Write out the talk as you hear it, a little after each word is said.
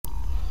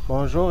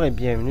Bonjour et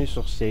bienvenue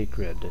sur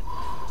Sacred.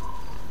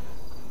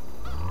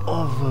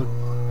 On va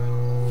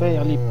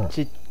faire les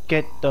petites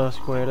quêtes dans ce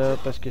coin-là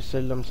parce que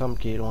celle-là me semble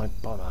qu'elle est loin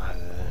pas mal.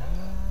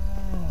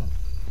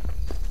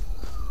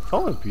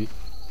 Oh, et puis,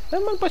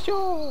 donne-moi une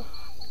potion!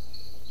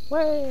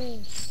 Ouais!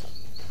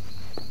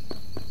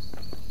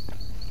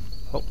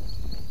 Oh,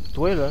 c'est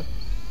toi là?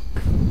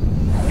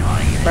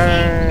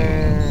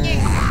 Ben...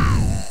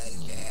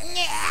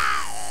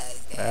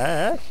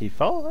 Ah, c'est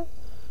fort, hein?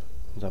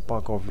 On n'a pas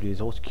encore vu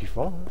les autres ce qu'ils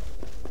font. Hein?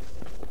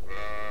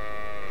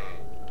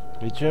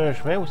 Es-tu un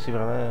chemin ou c'est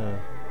vraiment...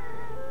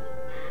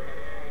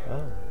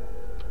 Ah.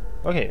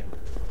 Ok.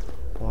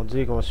 On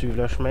dit qu'on va suivre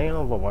le chemin, là.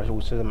 On va voir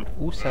où ça mène.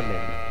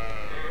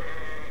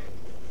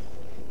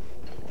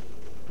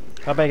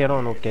 Ah ben, regardons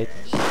un autre quête.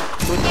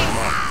 Coucou,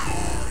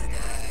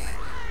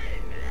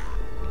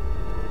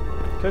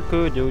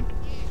 coucou, dude.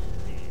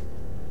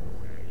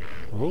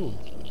 Oh.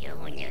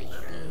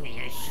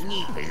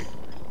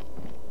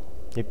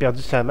 Il a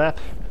perdu sa map.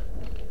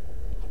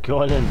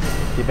 Colin,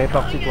 t'es bien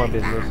parti toi en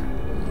business.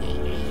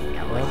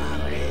 Ouais.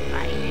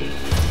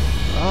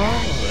 Ah,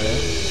 ouais.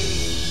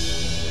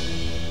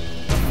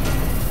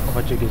 On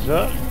va checker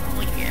ça.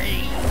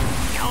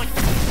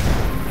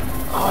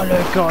 Oh,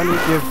 le colin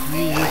qui a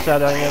fui juste à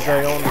la dernière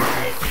seconde.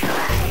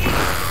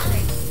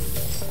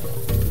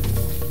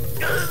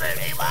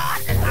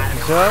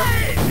 C'est ça?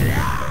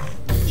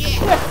 Il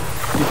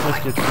est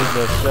presque tué de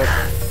le choc.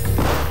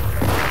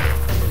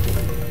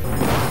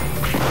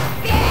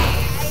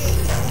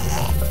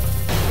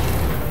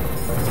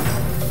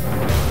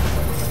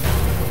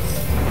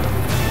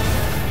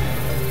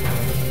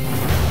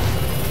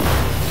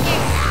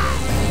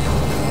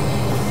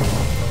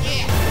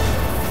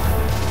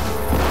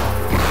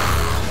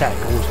 La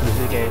grosse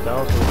musique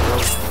intense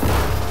aussi.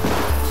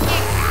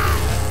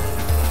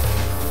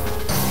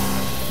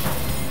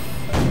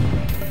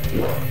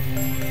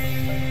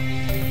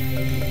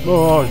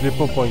 Oh, je l'ai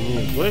pas pogné.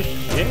 Ouais, je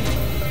sais.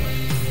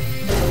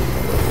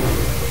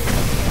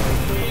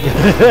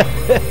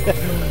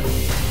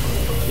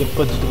 Il a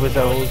pas du tout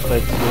sa rose pour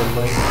être tué de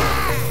même.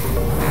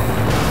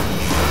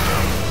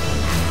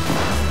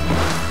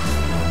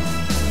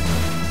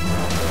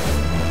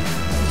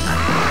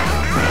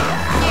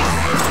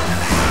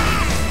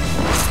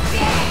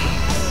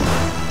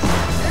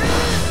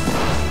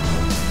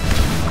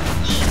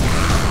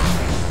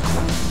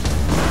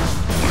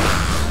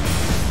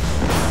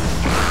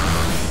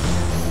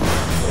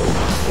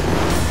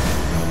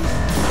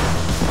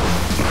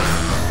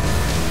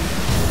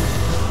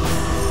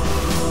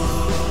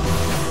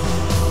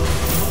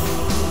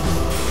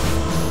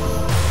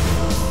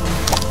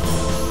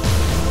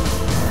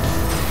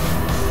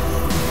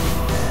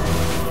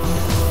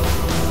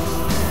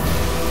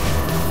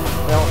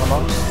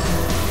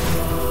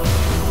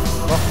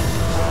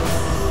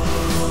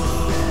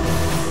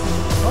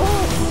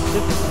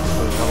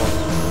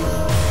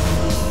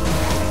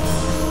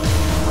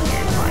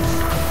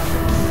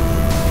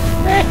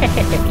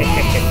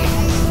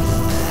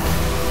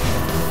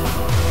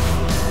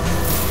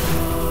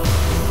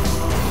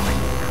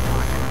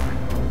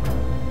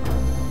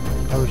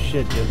 Oh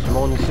shit, il y a du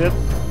monde ici.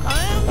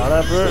 Attends un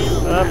peu,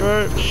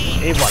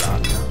 et voilà.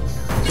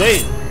 C'est...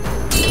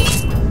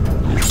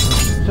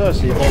 Ça,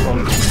 c'est bon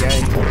comme petit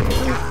gang.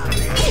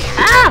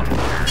 Ah!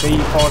 Fais-y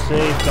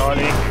passer,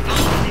 calique.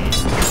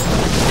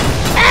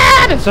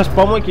 Ah! Ça, c'est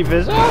pas moi qui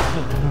fais ça!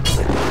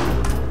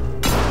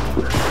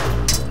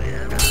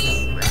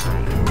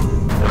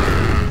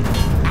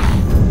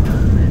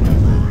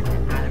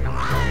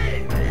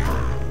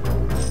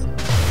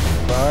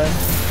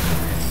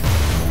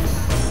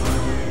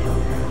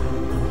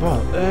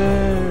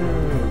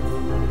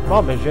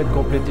 Bon, ben je viens de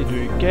compléter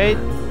 2 quêtes.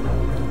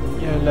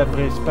 Il y a la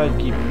principale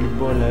qui est plus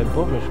bas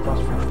là-bas, mais je pense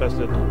qu'il faut que je fasse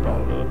le tour par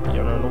là. Puis il y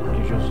en a un autre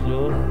qui est juste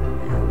là.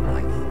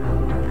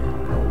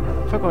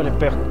 Fait qu'on va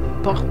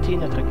porter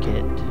notre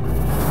quête.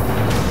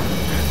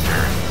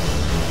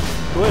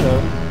 Toi là.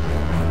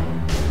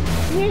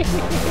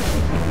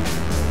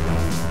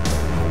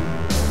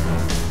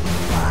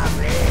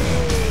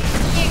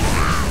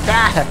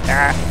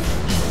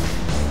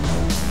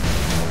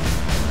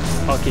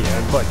 Ok, il y a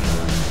un bug.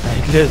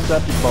 Avec le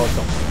sap et le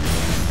bâton.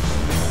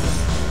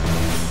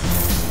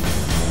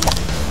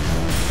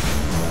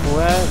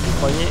 Ouais, j'ai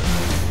pogné.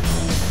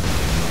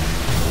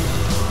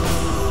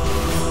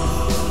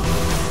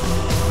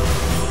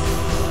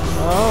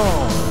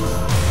 Oh!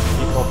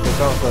 Les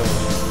compétences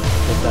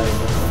de taille.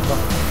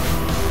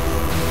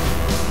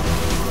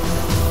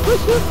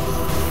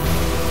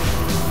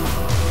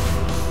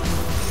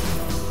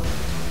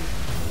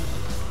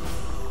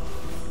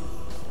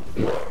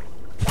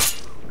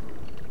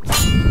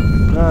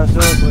 Prends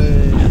ça,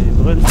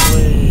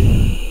 brûle-toi.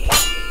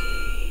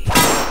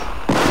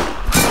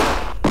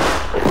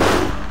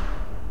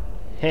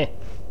 Hé.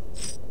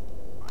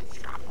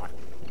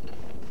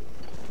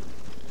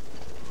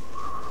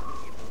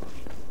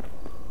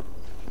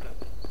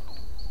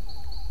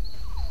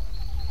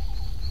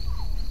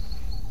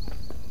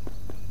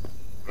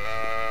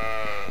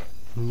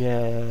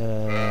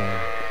 Yeah.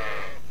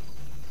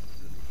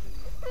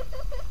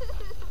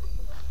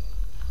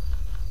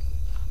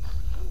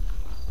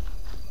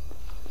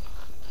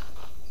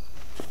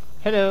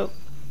 Hello.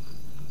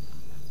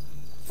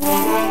 Il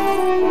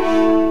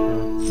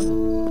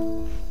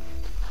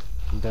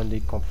me donne des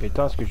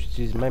compétences que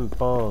j'utilise même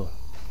pas.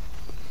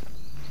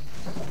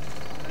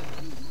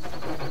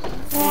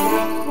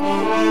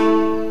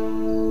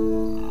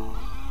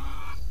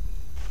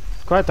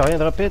 Quoi, t'as rien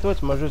droppé toi?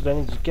 Tu m'as juste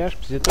donné du cash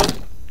pis c'est tout?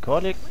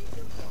 Colique.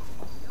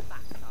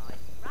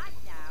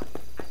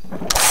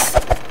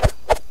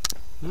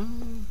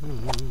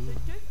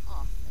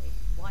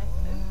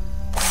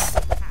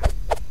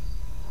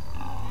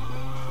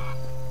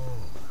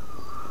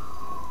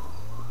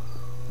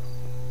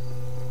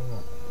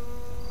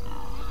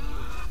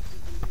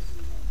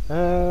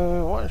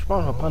 Ouais, je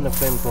pense que je vais prendre le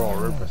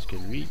flamethrower parce que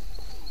lui,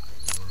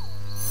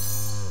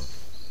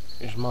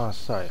 je m'en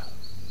sers.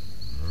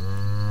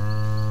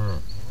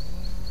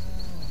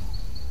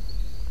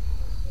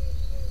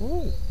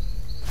 Oh.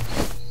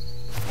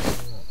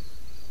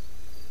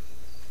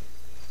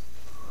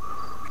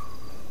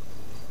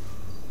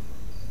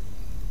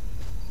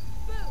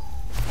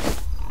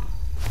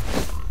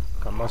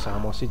 Commence à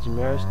ramasser du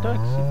meilleur stock,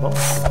 c'est bon.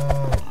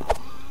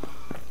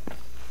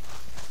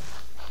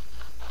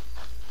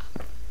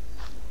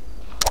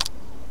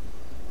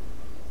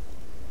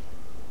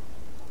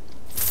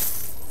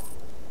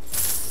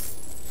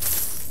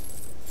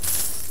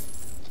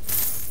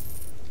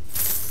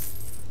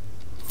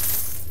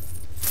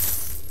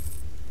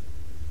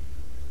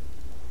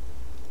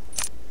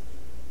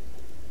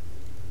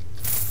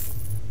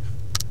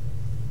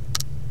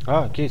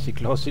 Ah, ok, c'est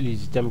classé les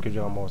items que j'ai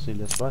ramassés,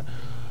 laisse faire.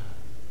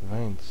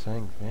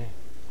 25,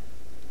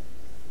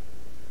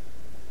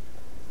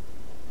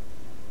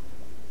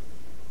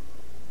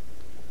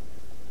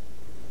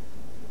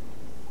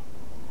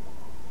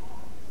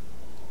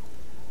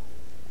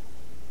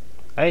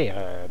 20. Hey,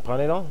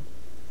 prenez donc.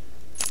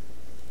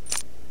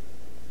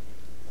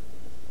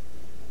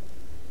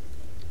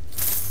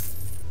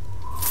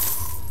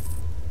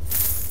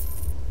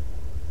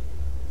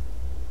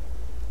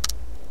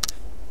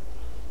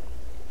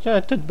 J'ai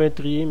tout bien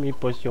trié mes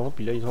potions,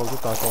 puis là ils sont tous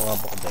encore en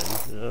bordel.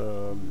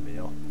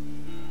 Merde.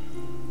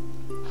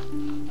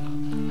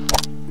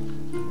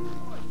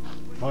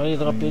 On va aller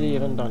dropper les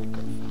runes dans le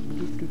coffre.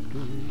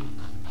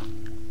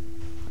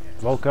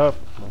 Va au coffre.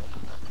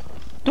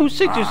 Toi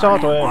aussi que tu sors,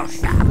 toi.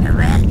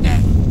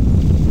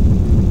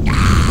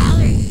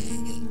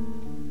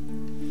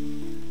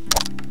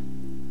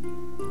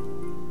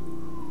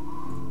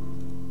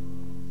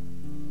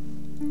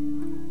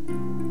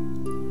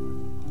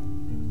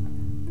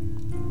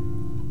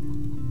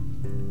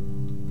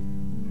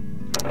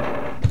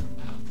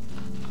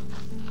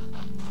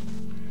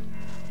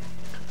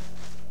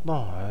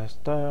 Bon, à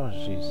cette heure,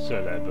 j'ai ça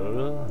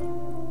là-bas.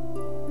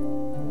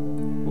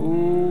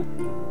 Ouh.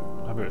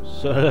 Ah ben,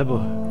 ça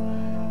là-bas.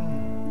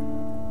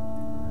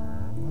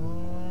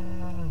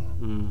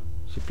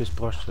 C'est plus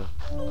proche, ça.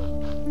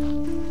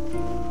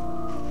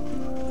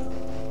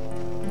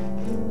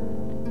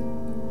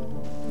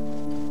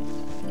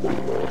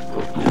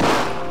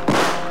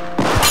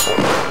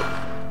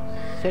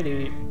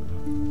 Salut.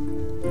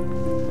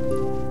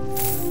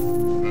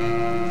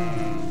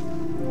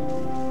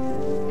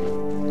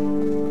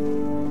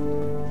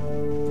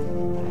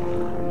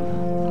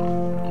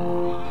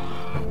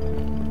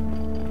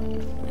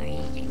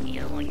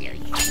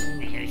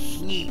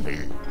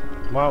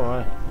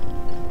 Ouais.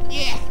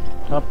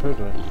 Un peu, là.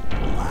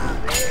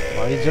 On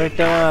va aller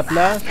directement à la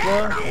place,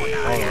 là.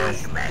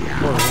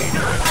 Bon,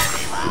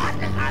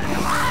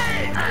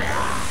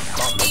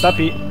 tant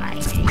pis.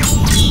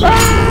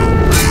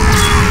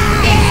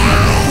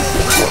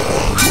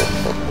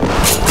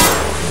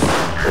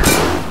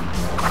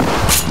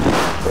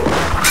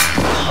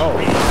 Oh.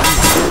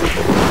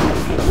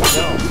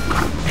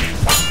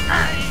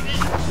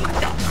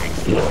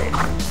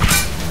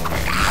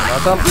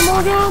 Attends plus,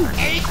 mon gars.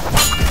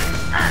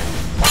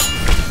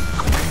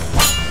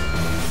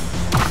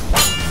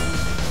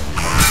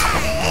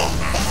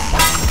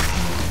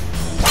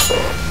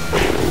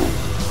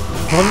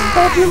 On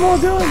n'entend plus mon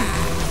gun!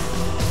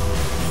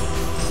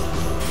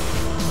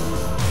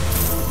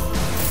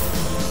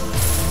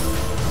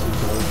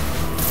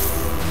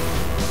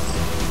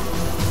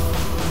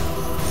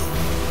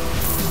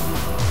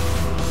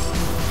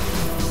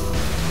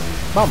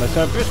 Bon, ben c'est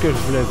un peu ce que je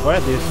voulais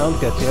faire,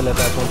 descendre et attirer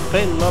l'attention de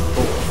plein de mobs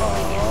pour...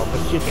 Oh, ben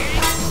c'est ça.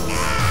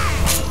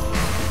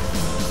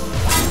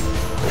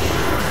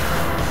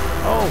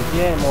 Oh,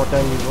 bien, monter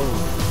un niveau.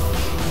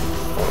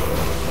 Oh,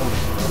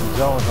 c'est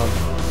bizarre,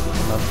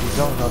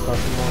 j'entends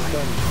plus mon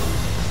gun.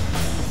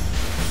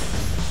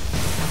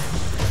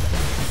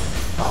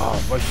 Ah,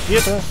 va chier,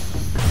 hein!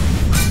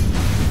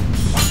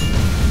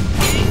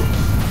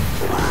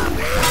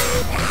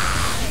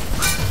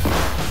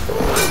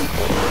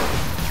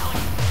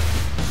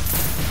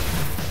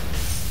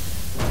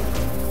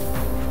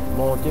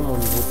 Monter mon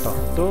niveau de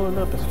tantôt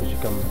là parce que j'ai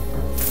comme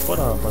pas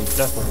dans la bonne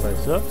place pour faire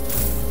ça.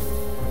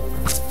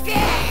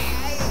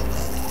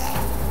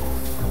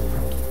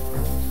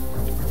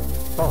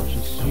 Bon,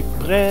 j'y suis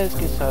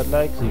presque, ça a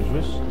l'air que c'est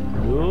juste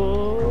là.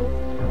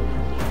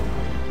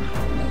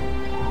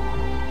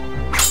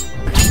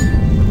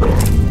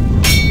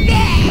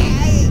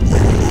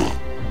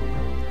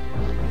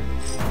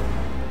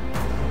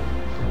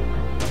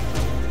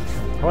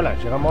 Voilà,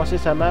 j'ai ramassé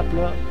sa map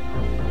là.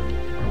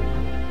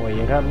 On va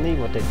y ramener, il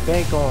va être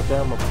bien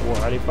content. On va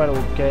pouvoir aller faire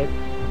l'autre quête.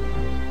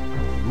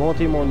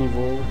 Monter mon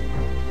niveau.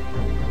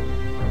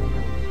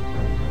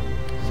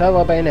 Ça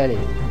va bien aller.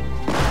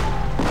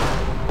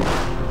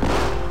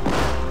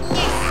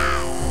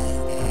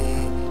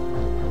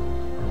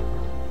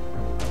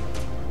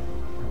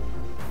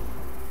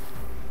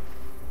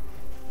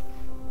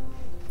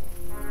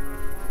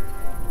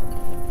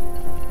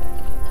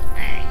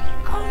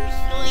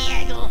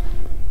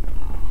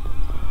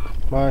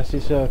 Ouais, c'est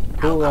ça.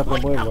 Cours après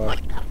moi, va.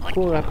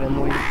 Cours après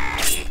moi.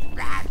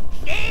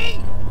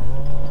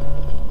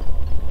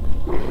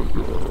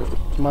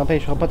 Tu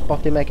m'empêcheras pas de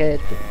porter ma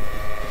quête.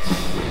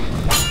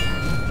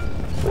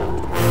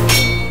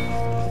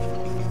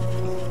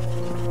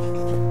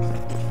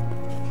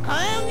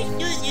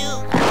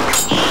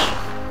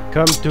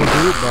 Comme Doudou?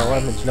 Ben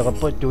ouais, mais tu n'auras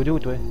pas de Doudou,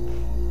 toi.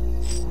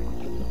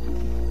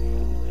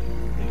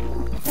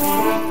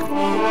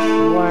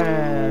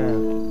 Ouais.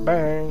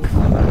 Ben.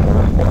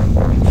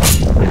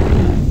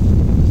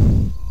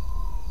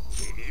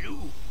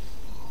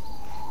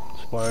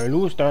 C'est pas un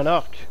loup, c'est un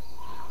orc.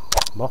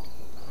 Bon.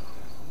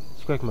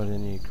 C'est quoi qui m'a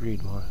donné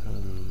Greed, moi?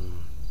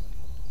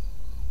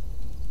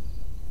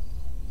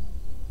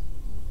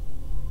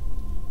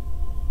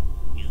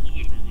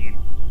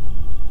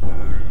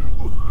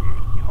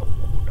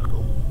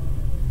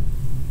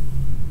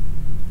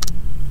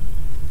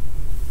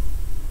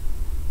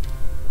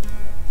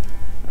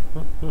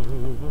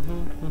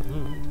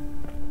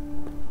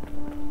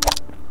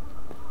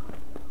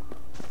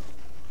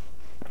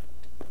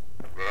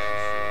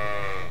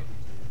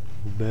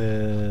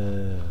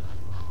 Beuh.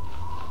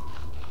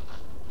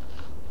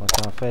 On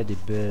s'en fait des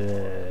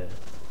beuh.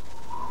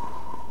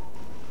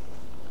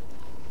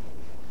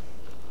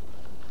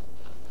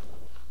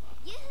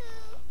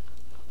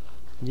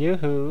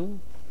 Youhou.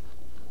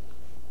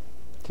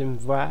 Tu me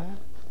vois?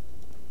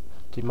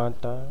 Tu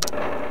m'entends?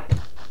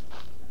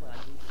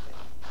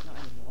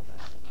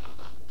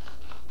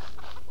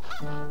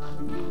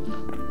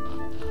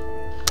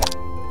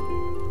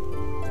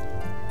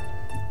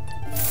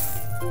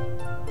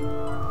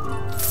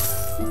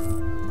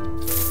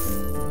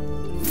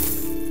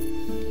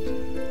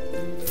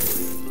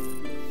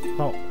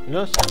 Bon,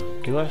 là ça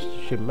me gosse,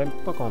 je sais même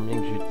pas combien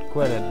que j'ai de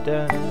quoi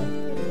là-dedans.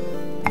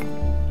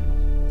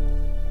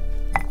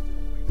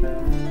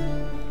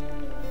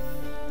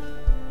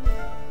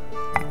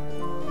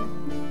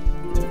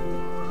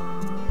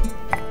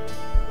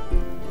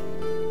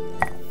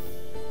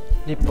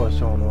 Les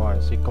potions noires,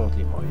 c'est contre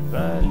les mauvais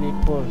vents. Les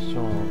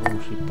potions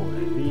rouges, c'est pour la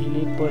vie.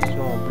 Les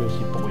potions bleues,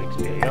 c'est pour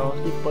l'expérience.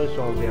 Les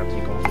potions vertes,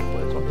 c'est contre les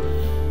poissons.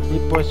 Les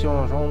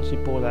potions jaunes,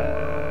 c'est pour la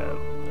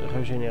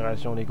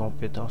régénération des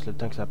compétences, le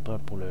temps que ça prend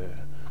pour le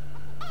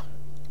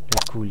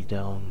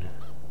cooldown.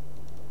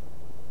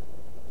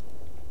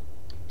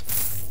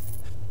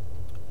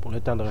 Pour le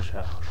temps de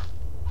recharge.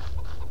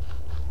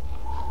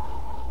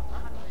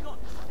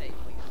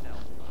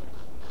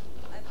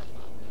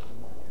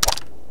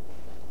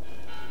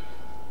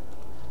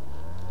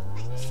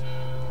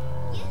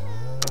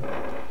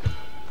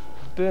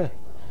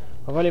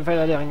 On va aller faire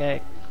la dernière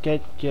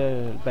quête,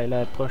 ben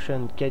la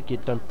prochaine quête qui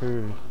est un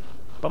peu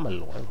pas mal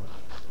loin.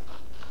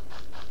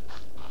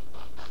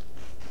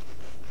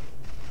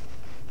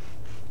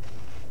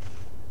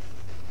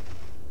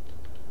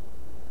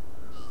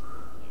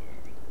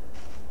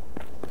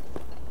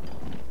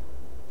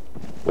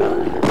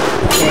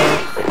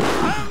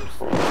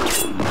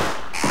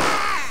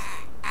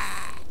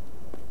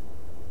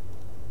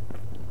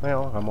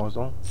 Voyons,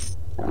 ramassons.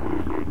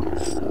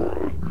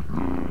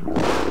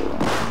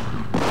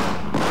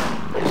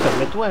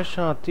 Mets-toi à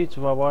chanter, tu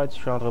vas voir,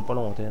 tu chanteras pas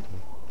longtemps. Toi.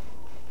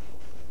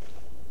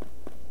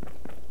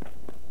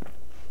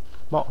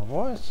 Bon, on va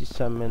voir si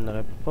ça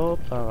mènerait pas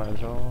par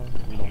exemple.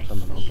 Non, ça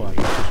mènera pas à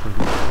quelque chose que je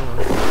veux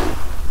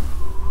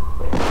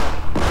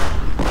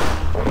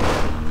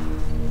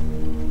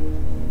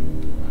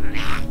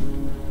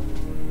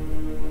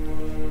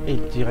dire. Et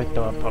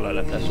directement par là,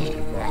 la place où je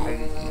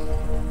vais.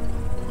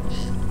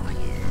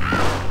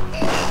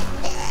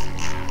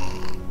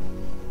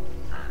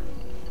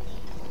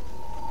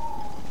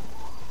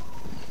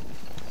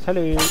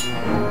 Salut!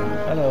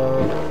 Hello!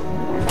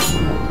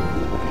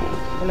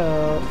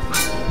 Hello!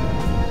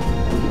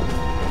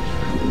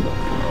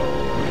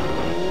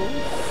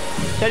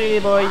 Salut les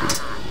boys!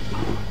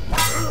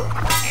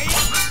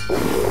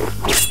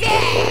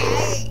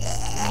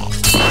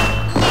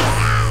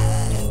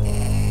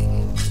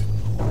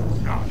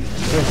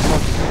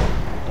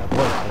 T'as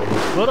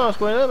pas dans ce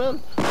coin-là, man?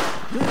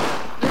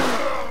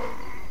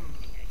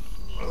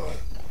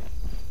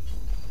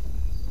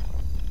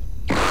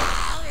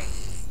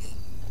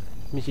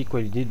 Mais c'est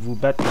quoi l'idée de vous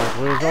battre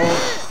contre eux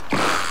autres?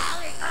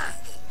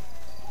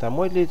 C'est à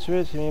moi de les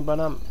tuer, c'est mes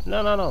bonhommes.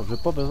 Non, non, non, j'ai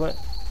pas besoin.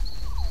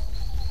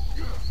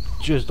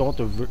 Just don't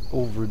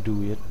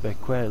overdo it. Ben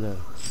quoi, là?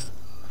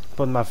 C'est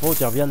pas de ma faute,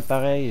 ils reviennent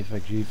pareil.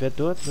 Fait que j'ai fait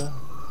tout, là.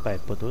 Ben,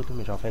 pas tout,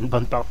 mais j'en fais une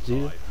bonne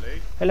partie.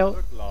 Hello!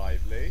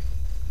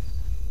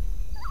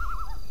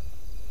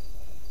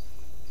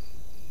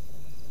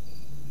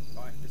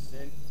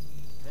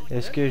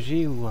 Est-ce que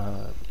j'ai ou...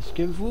 Est-ce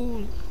que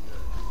vous...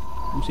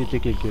 Ou c'était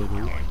quelqu'un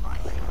d'autre?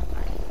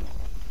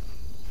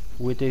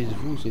 Où était-ce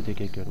vous ou c'était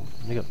quelqu'un d'autre?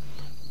 Regarde.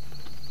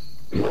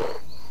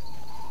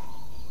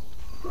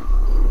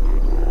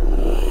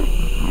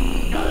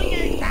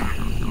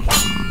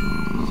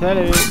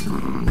 Salut!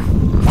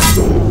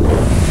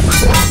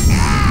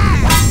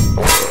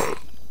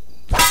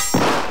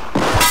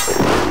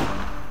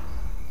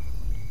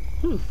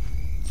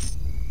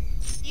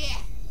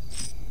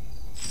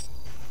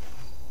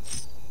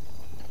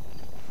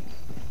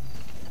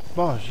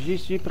 Bon, j'y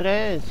suis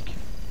presque.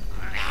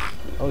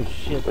 Oh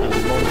shit, il y a du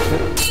monde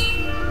ici.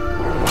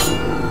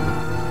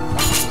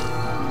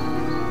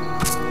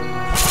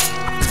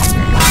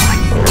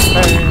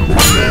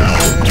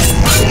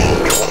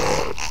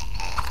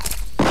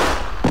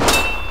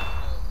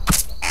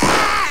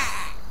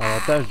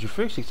 L'avantage du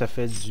feu, c'est que ça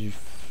fait du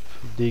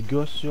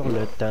dégât sur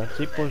le temps,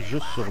 c'est pas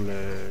juste sur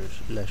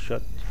la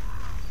shot.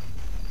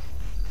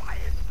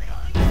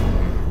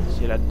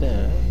 C'est là-dedans,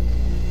 hein?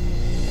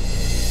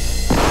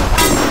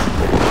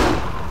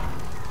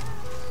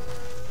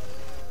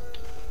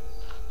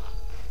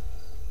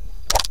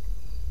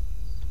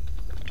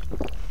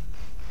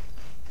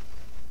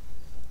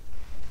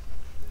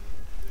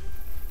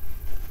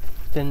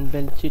 C'était une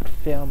belle petite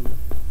ferme.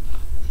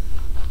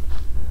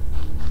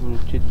 Une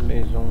petite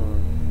maison,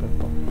 peu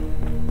importe.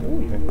 Oh,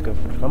 il y a un coffre.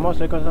 Je ramasse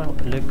le coffre en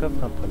premier.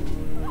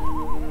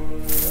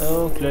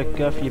 Donc le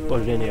coffre, il est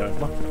pas généreux.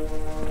 Bon.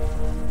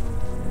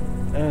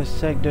 Un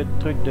sac de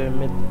trucs de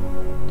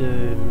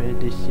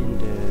médecine,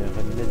 de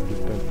remèdes,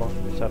 peu importe.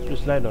 Ça a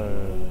plus l'air d'un...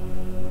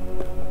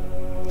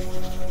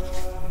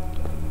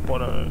 Pas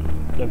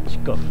d'un petit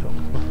coffre, là.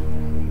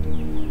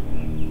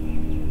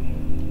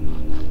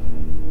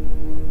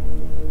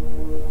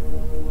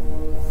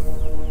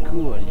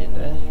 Cool,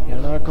 il y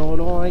en a encore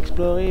long à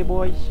explorer,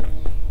 boys.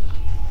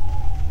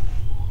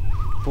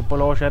 Faut pas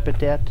lâcher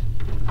peut-être.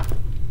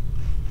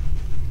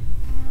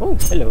 Oh,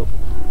 hello.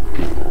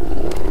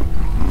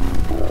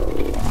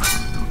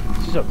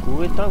 C'est ça,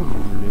 courez tant que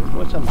vous voulez.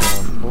 Moi, ça me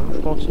dérange pas. Je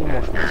continue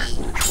mon chemin.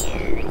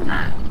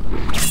 Ah,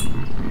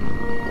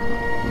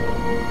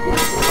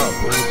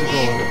 bon, c'est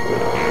bon.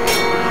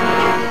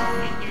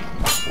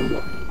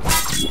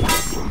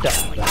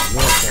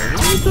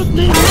 Toutes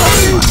les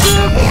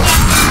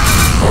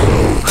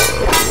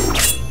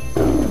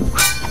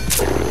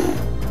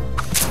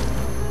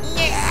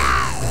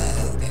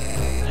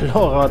là,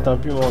 on entend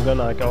plus mon gun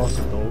encore,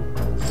 c'est drôle.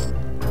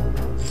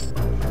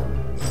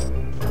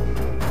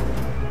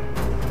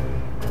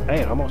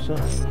 Hey, ramasse ça.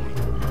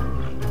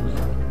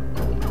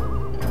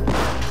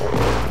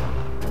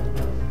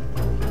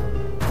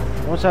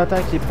 On s'entend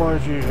que c'est pas un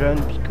jeu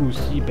jeune, pis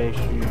qu'aussi, ben, je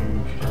suis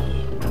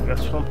une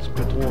version un petit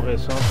peu trop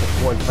récente pour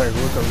pouvoir le faire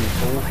jouer comme il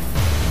faut.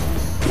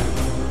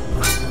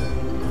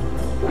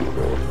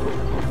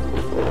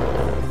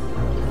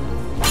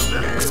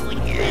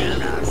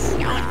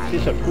 C'est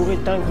ça, courez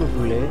tant que vous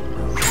voulez.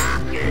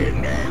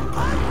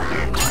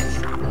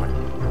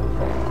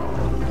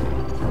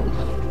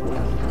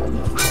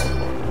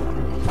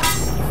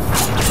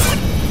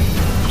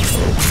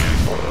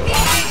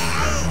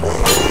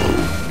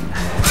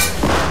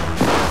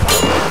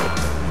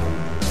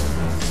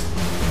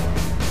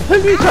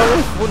 Lui, ça va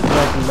full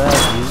tranquillement.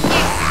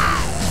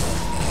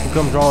 C'est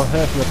comme genre, je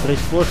me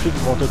presse pas, je sais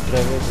qu'ils vont tous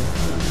crever.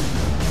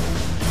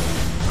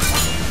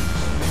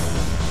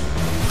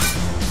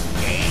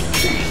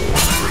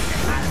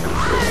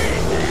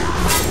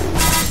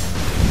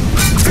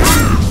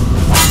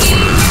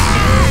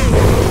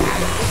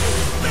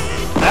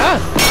 Ah!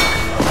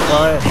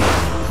 Ouais.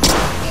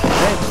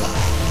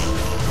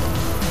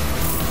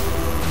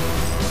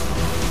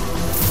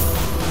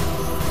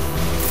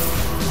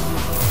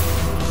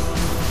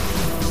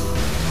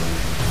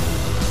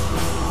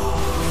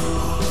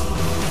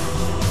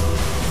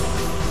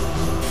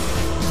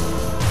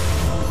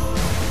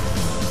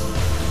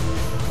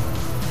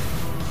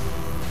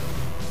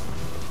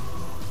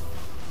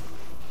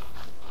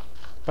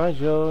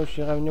 Bonjour, je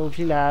suis revenu au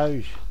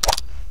village.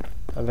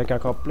 Avec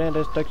encore plein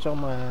de stocks sur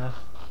moi.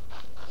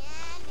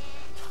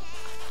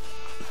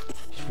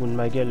 Il se fout de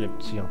ma gueule, le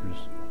petit, en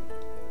plus.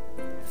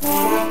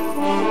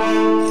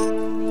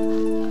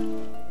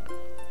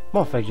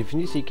 Bon, fait que j'ai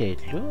fini ces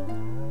quêtes-là.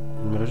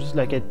 Il me reste juste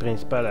la quête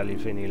principale à aller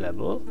finir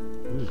là-bas.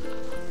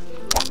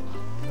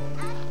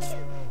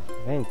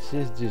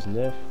 26,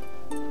 19.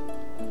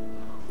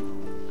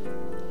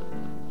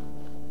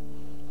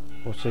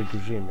 Pour celle que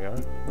j'ai mis, hein.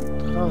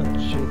 38, 28.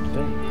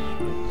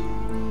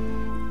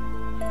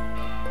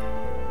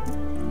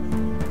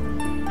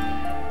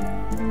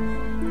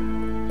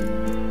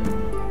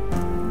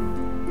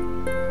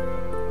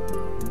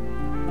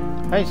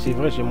 Hey, c'est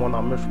vrai, j'ai mon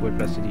armure, je pouvais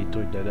placer des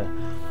trucs dedans.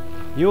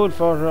 Yo, le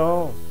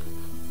forgeron!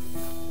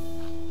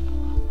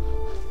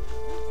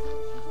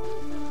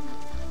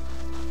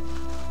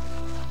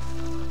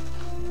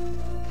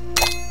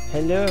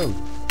 Hello!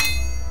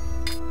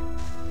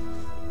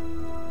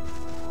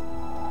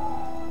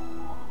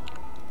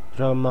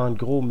 J'augmente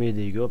gros mes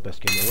dégâts parce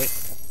que, mais ouais.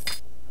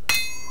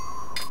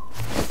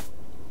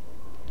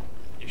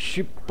 Je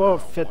suis pas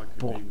fait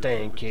pour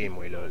tanker,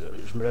 moi, là.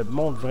 Je me le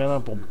montre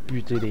vraiment pour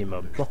buter des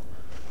mobs. Bon.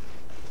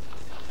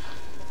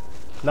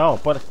 Non,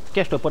 pas...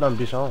 cache-toi pas dans le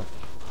buisson.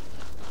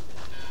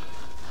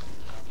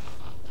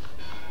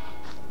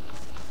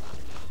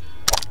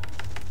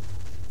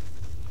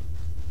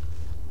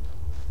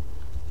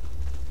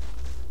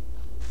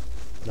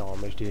 Non,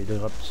 mais je t'ai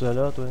drop tout ça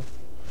là, toi.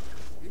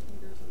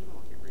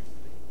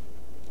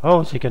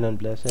 Oh, c'est canon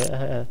place.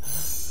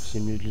 C'est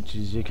mieux de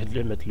l'utiliser que de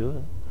le mettre là.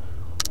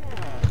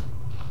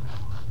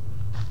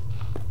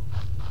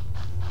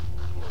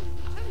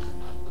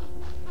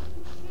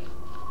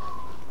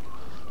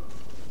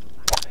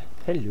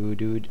 Hello,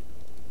 dude.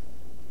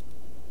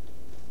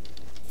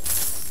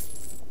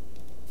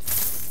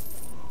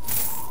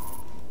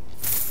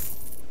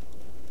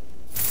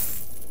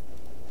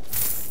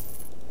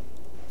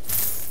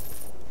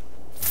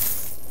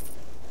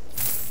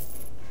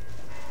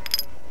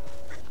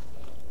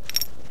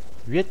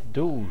 Huit,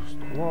 12,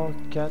 3,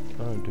 4,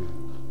 1, 2.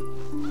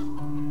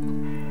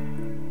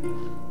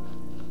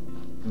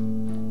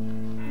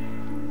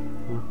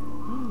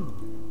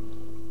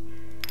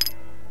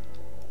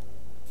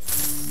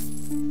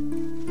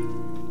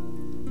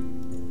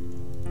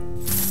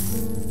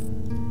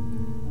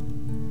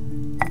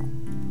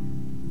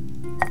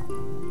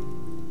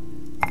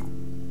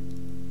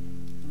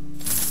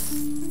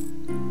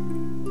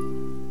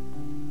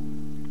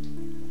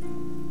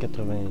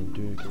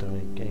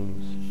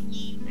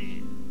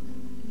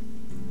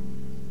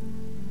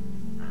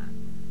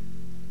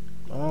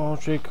 On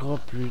checkera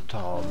plus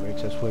tard, mais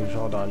que ce soit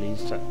genre dans les...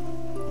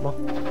 Bon.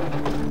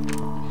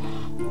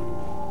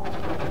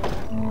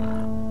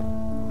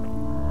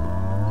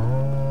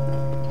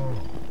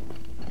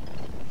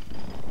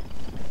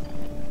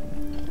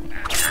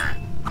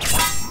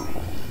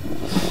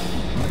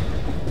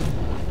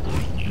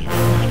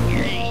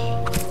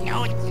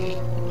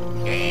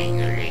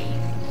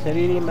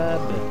 Salut les mobs.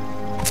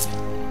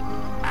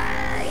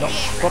 Non,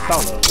 pas par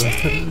là.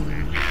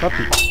 Pas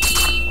plus.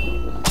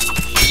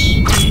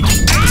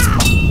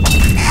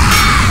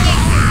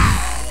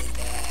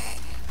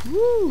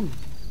 Wouh!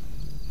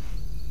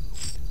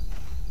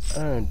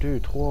 1, 2,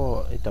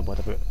 3, et ta boîte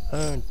un peu.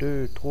 1,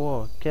 2,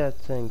 3, 4,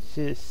 5,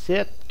 6,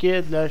 7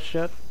 kills de la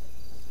shot.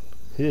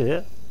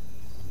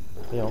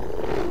 Voyons.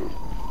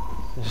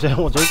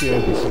 On dirait qu'il y a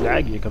un petit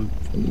lag, il est comme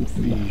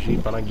figé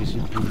pendant que j'essaie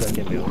de bouger la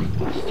caméra.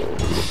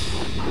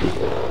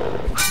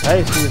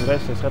 Hey, c'est vrai,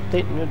 ça serait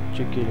peut-être mieux de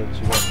checker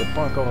là-dessus. C'est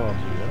pas encore rendu,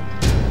 hein.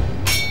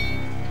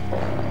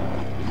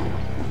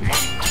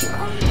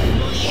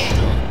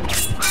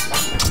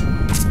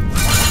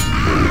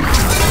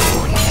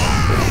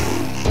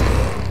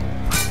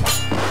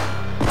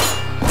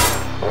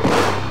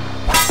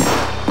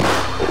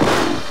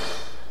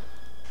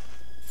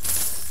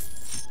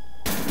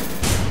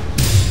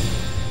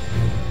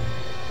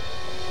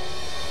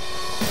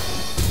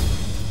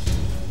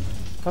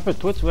 Un peu de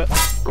toi, tu vois.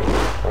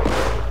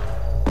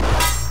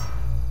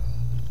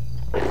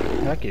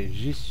 Ok,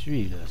 j'y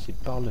suis là. C'est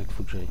par là qu'il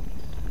faut que j'aille.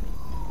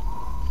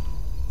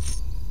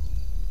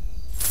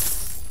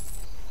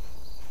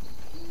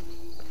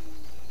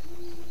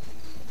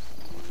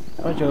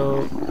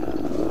 Bonjour.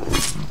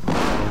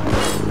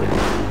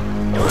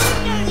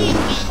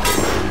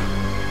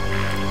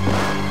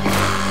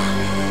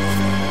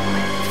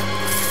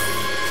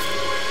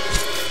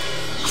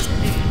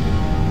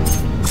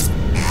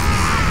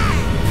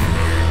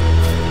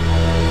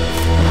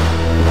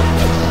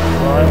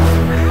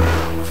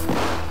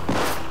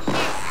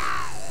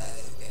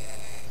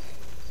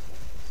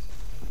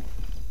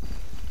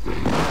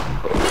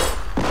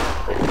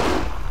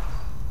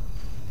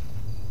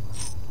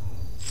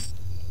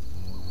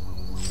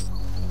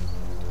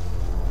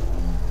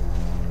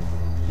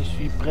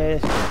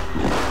 Presque.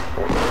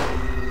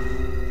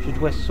 Je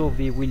dois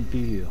sauver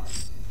Wilbur.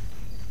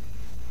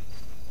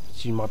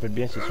 Si je me rappelle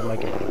bien, c'est sur ma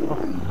carte. Oh.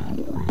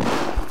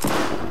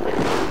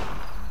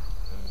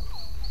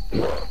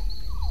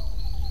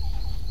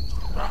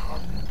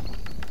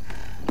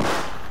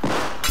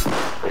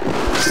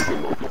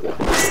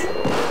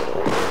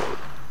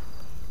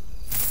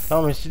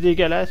 Non, mais c'est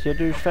dégueulasse. Il y a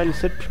deux chevals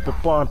ici, puis je peux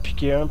pas en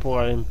piquer un pour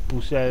aller me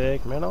pousser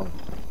avec. Mais non.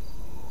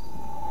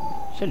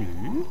 Salut.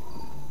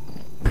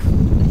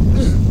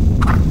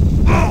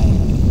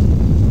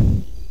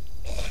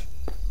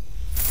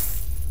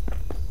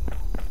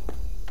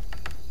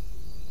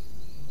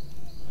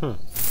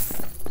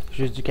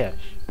 Juste du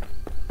cash.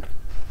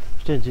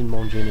 Je te dis, le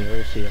monde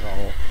généreux, c'est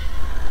rare.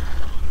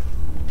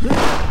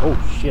 Oh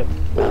shit.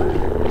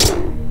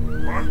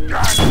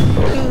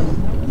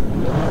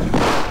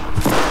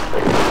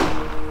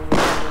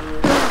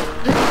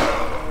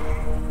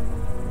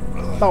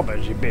 Bon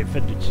ben j'ai bien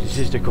fait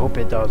d'utiliser cette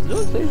compétence-là.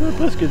 J'ai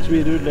presque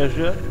tué deux de la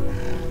shot.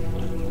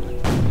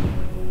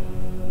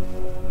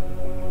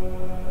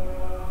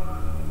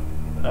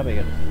 Ah ben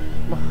regarde.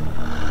 Bon.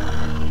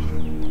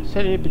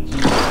 Salut petit.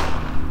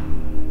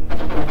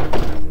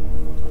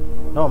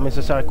 Non, mais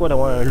ça sert à quoi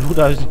d'avoir un loup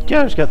dans une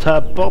cage quand t'as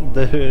la porte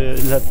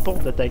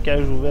de ta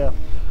cage ouverte?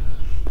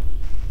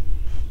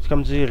 C'est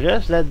comme dire,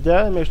 reste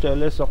là-dedans, mais je te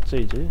laisse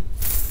sortir, tu sais.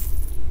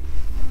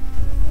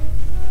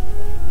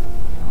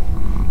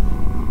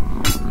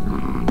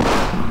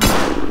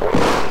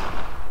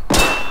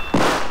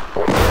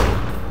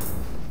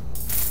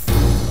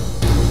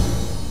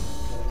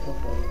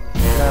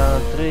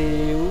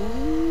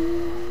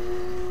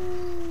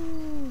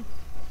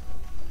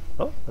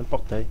 Oh, un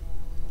portail.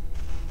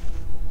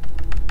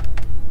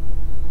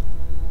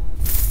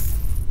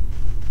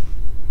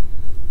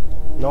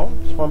 Non,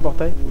 c'est pas un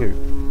portail? Oui,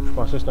 je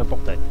pensais que c'était un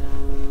portail.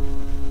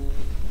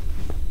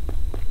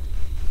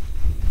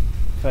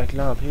 Fait que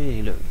l'entrée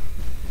est là.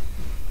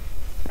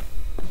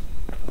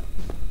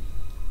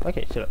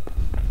 Ok, c'est là.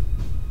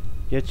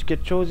 Y a-tu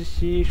quelque chose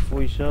ici? Je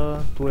fouille ça.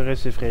 Tout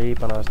reste effrayé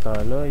pendant ce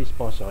temps-là. Il se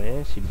passe rien,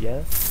 c'est bien.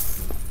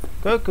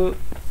 Coucou!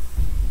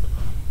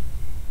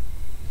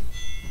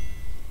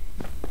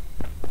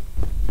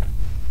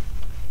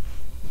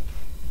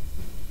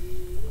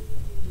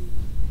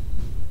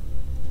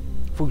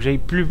 Faut que j'aille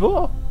plus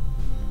bas!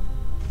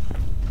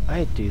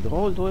 Hey, t'es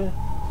drôle, toi!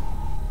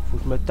 Faut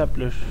que je me tape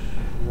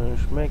un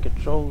chemin,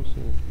 quelque chose.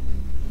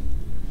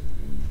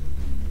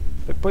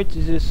 Fait pas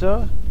utiliser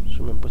ça. Je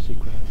sais même pas c'est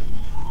quoi.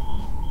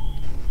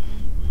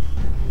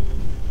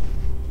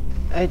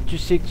 Hey, tu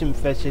sais que tu me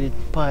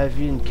facilites pas la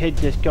vie. Une quête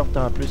d'escorte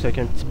en plus avec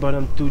un petit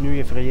bonhomme tout nu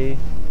effrayé.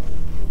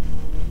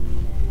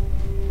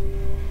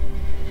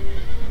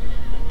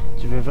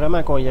 Tu veux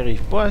vraiment qu'on y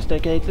arrive pas à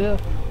cette quête-là?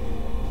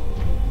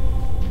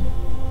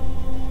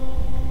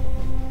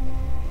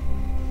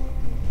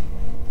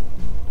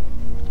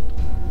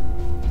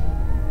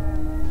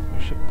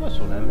 Je sais pas,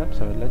 sur la map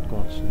ça va l'air de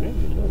continuer,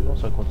 mais là, non,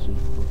 ça continue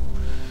pas.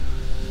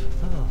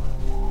 Ah.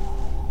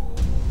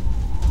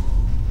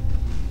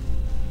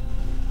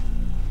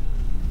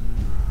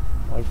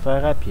 On va le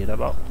faire à pied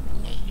d'abord.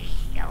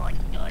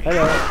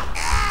 Alors.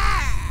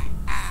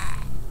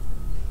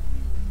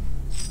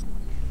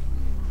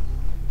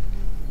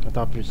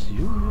 Attends, plus c'est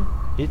où, là?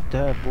 Et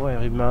ta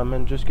boire, il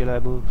m'emmène jusque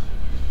là-bas.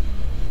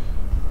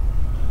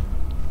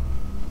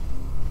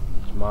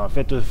 Tu m'en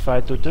fais tout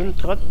faire toute une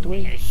trotte, toi?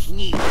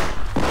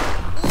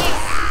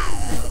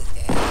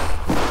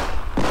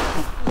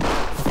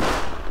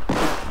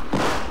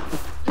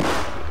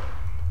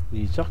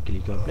 Les orques et les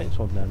gobelins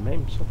sont de la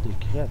même sorte de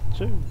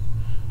créatures.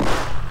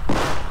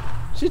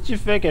 Si tu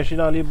fais cacher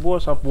dans les bois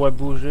sans pouvoir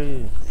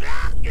bouger.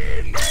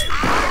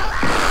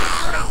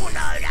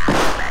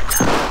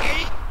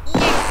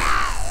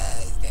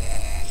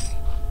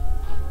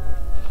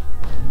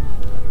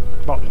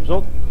 Bon, nous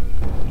autres,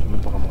 je vais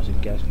même pas ramasser le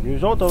casque.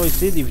 Nous autres, on va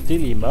essayer d'éviter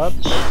les mobs.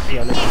 S'il y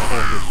en a qui font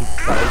dessus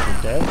pareil tout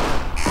le temps.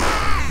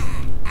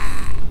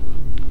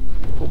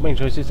 Faut bien que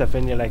je réussisse à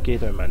finir la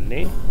quête un moment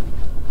donné.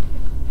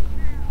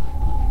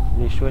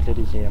 Les chouettes et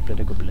des plein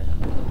de gobelins.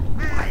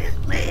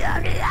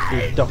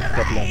 Les torques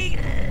gobelins.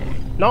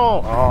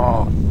 Non!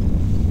 Oh!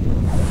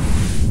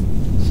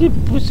 C'est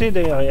poussé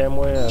derrière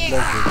moi à la place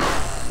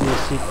de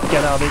laisser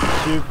canarder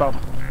dessus par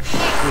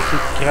laisser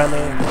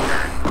cramer.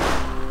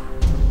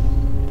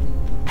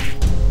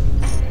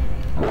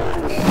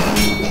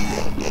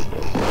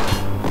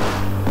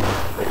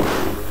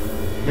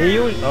 Mais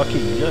yo, ok,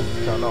 là,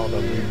 c'est en ordre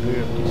de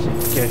mur qui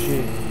s'est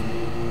caché.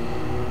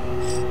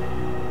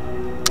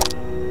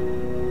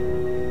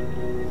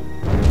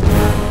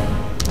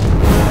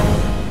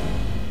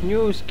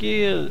 New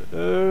skill.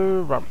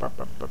 Je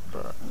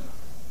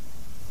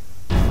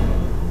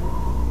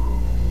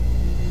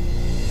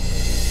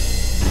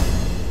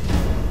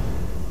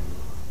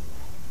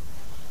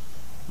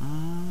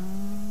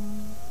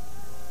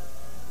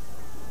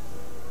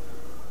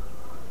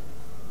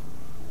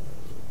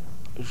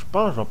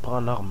pense que je vais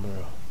prendre l'armure.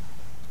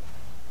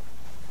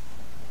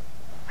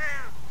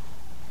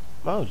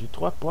 Oh, j'ai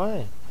 3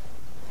 points.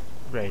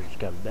 Range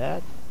combat.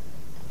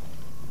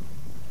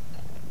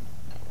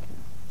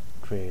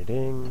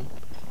 Trading.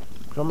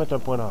 Je vais mettre un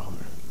point d'armure.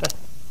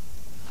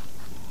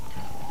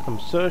 Comme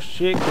ça, je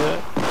sais que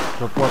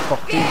je vais pouvoir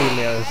porter des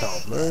meilleures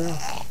armures.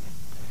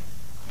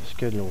 Parce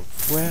que l'autre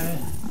fois,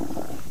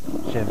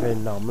 j'avais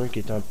une armure qui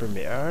était un peu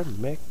meilleure,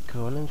 mais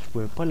quand même, je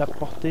pouvais pas la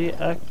porter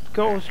à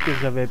cause que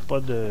j'avais pas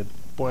de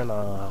points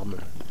dans l'armure.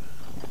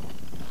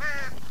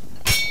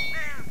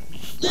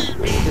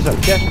 C'est ça,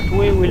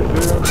 cache-toi, Wilbur,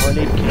 on va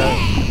les craindre.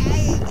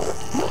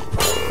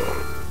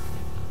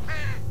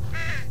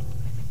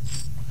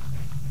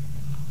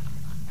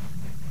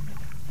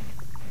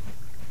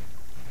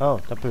 Oh,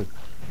 t'as peu.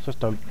 Ça,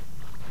 c'est un...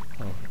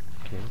 Oh,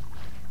 ok.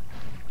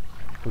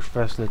 Faut que je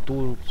fasse le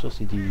tour. Ça,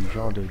 c'est des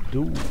genres de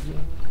 12.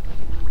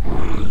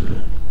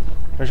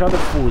 Un genre de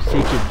fossé qui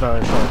est devant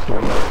un château, dans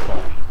le fond.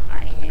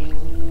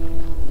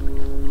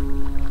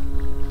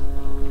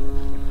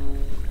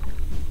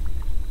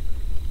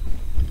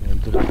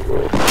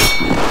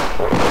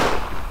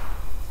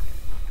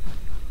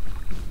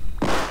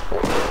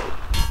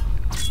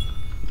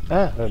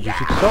 Ah, un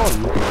défi de son,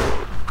 lui.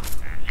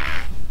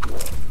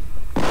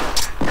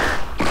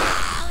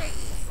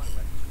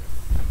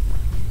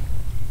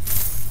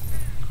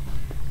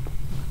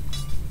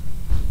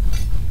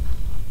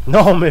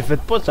 Non, mais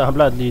faites pas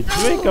semblant de les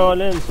tuer,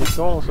 Colin. C'est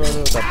con, ça,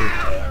 là. Ça peut...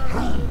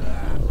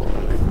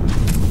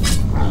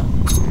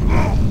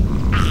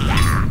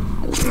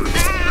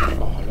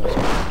 Bon, là, ça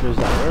fait plus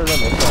d'allure, là,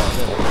 mais ça, là.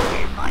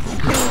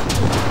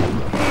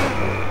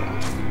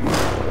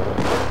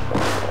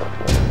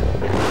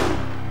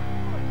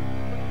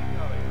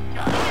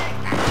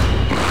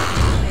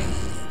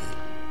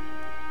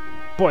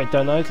 pas être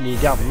honnête, les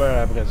gardes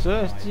meurent après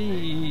ça.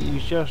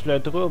 Ils cherchent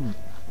le trouble.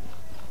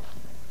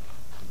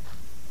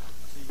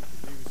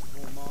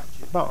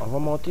 Bon, on va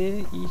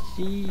monter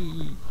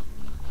ici.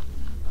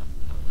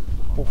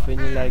 Pour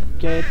finir la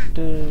quête.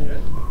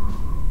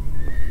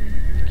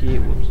 Qui est...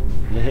 Oups.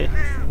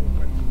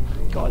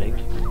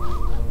 Colique.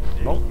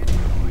 Bon.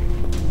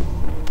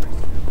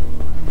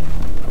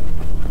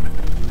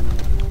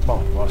 Bon,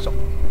 on va ça.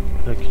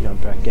 Reculer un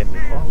peu la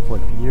caméra. On voit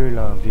mieux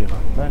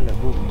l'environnement. Le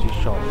beau petit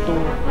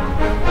château.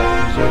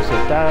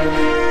 Plusieurs étages.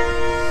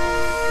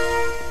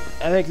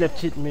 Avec la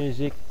petite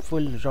musique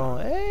full genre.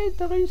 Hey,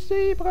 t'as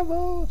réussi,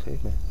 bravo!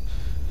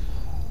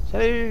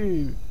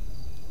 Salut!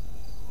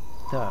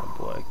 T'as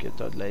bois que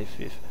t'as de la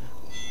FF.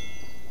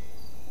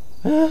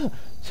 Ah!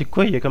 C'est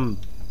quoi? Il y a comme.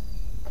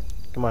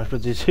 Comment je peux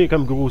dire? C'est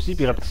comme grossi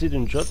puis rapetissé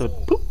d'une shot.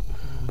 Poup!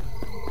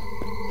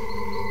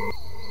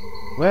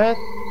 What?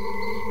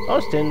 Oh,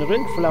 c'était une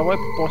rune qu'il faut l'avoir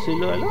pour passer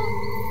là, là?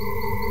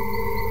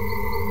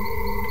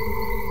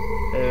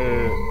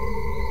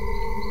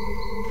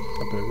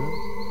 Un peu là.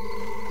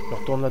 Je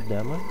retourne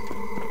là-dedans, moi.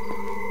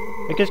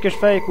 Mais qu'est-ce que je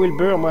fais avec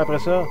Wilbur, moi, après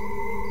ça?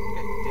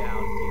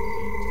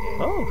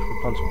 Oh, je peux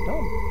prendre son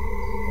temps.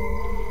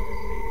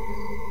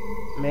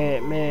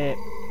 Mais...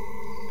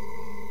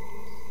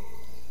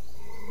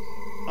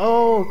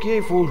 Oh, ok,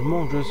 il faut que je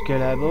monte jusque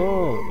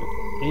là-bas.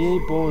 Et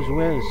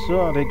Boswell,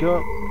 ça, les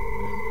gars.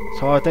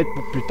 Ça va être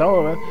pour plus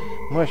tard, hein.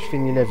 Moi, je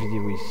finis la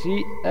vidéo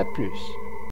ici. À plus.